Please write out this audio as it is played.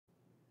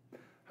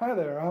Hi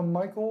there, I'm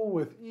Michael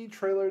with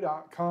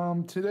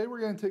etrailer.com. Today we're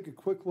going to take a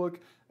quick look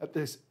at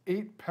this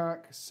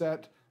 8-pack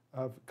set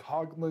of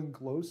Coghlan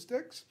glow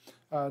sticks.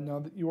 Now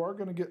that you are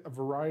going to get a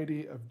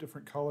variety of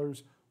different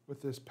colors with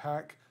this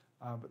pack,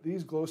 but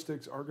these glow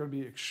sticks are going to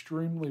be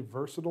extremely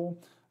versatile,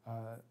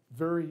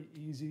 very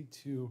easy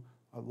to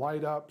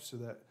light up so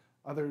that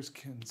others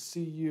can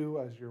see you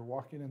as you're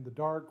walking in the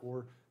dark,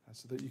 or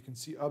so that you can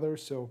see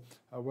others. So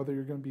whether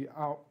you're going to be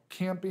out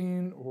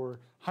camping or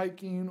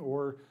hiking,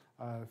 or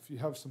if you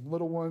have some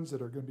little ones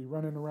that are going to be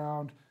running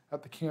around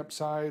at the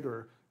campsite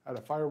or at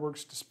a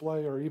fireworks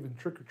display or even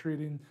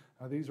trick-or-treating,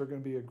 these are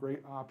going to be a great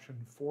option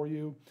for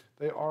you.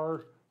 They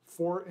are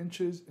 4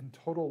 inches in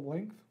total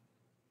length,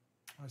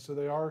 so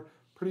they are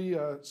pretty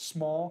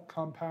small,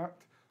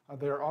 compact.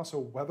 They are also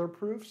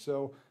weatherproof,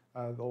 so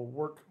they'll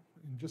work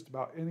in just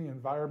about any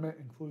environment,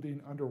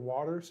 including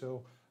underwater.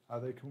 So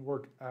they can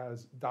work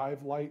as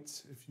dive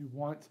lights if you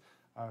want.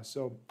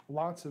 So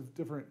lots of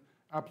different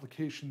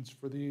applications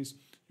for these.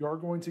 You are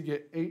going to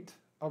get 8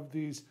 of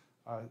these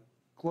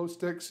glow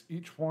sticks.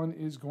 Each one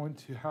is going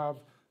to have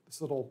this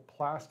little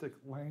plastic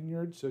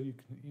lanyard, so you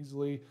can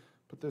easily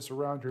put this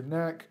around your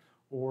neck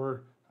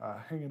or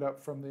hang it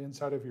up from the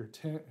inside of your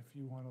tent if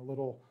you want a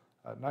little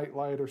night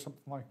light or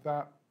something like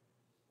that.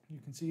 You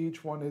can see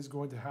each one is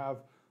going to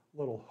have a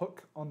little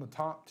hook on the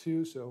top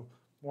too, so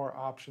more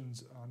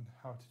options on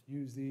how to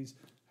use these,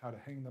 how to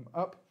hang them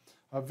up.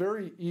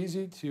 Very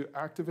easy to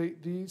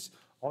activate these.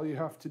 All you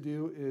have to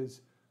do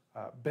is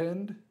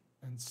bend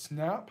and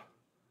snap.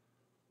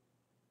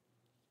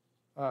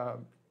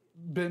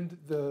 Bend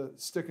the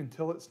stick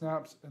until it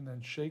snaps and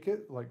then shake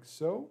it like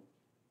so.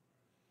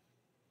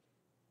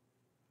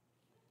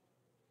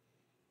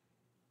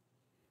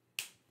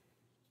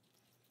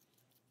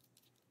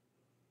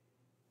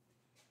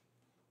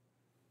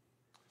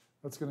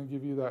 That's going to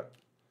give you that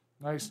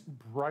nice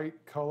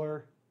bright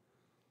color.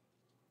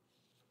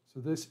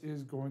 So this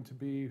is going to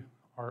be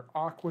our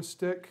aqua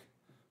stick.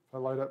 If I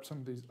light up some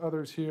of these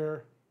others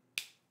here,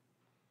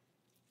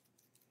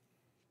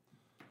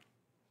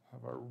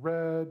 have our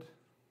red,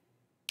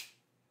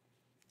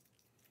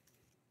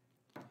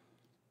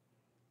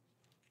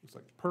 looks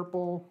like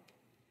purple,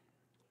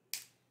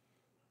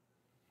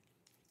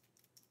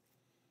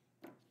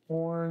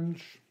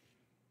 orange,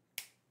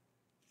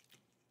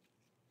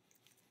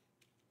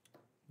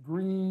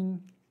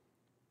 green,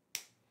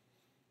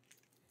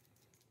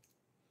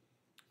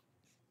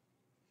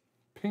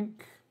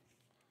 pink,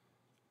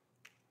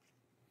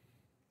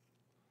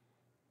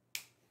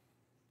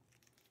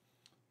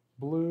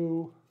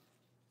 blue,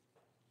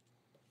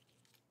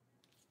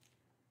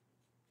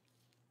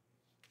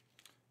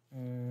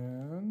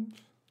 and the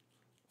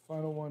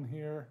final one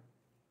here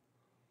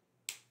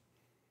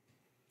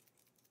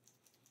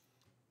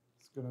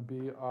is going to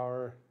be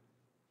our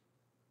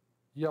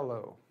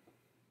yellow.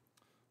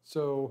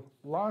 So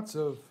lots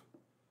of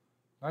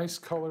nice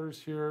colors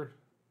here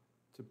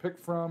to pick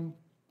from,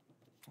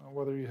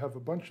 whether you have a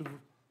bunch of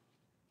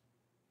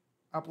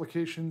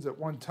applications at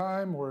one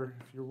time, or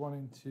if you're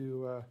wanting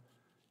to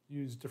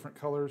use different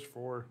colors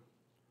for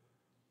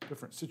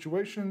different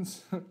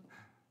situations.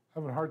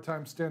 Having a hard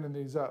time standing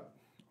these up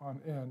on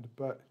end,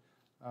 but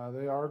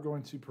they are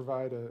going to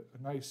provide a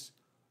nice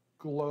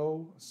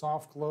glow,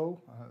 soft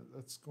glow,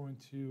 that's going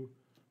to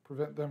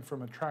prevent them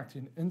from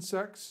attracting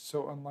insects.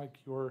 So unlike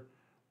your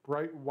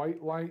bright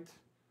white light,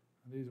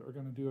 these are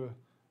going to do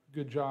a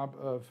good job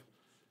of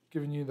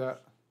giving you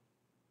that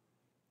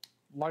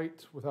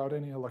light without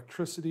any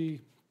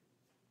electricity,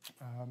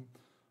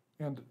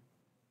 and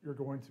you're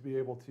going to be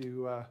able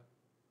to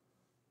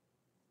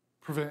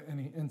prevent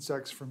any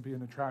insects from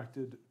being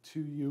attracted to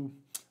you.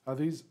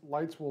 These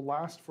lights will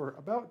last for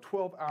about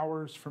 12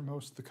 hours for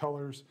most of the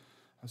colors,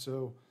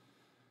 so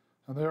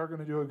they are going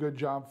to do a good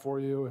job for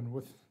you. And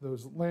with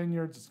those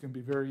lanyards, it's going to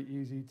be very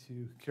easy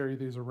to carry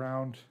these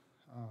around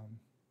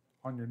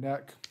on your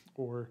neck,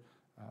 or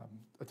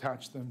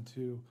attach them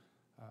to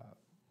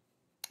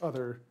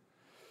other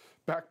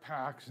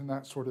backpacks and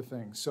that sort of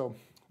thing. So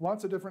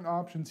lots of different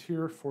options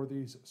here for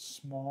these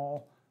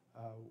small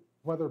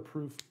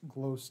weatherproof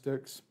glow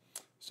sticks.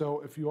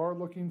 So if you are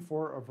looking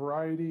for a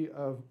variety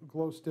of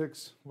glow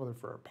sticks, whether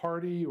for a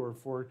party or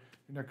for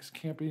your next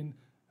camping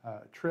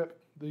trip,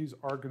 these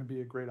are going to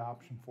be a great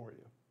option for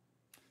you.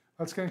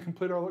 That's going to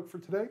complete our look for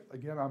today.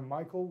 Again, I'm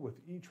Michael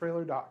with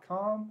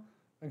etrailer.com.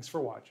 Thanks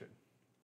for watching.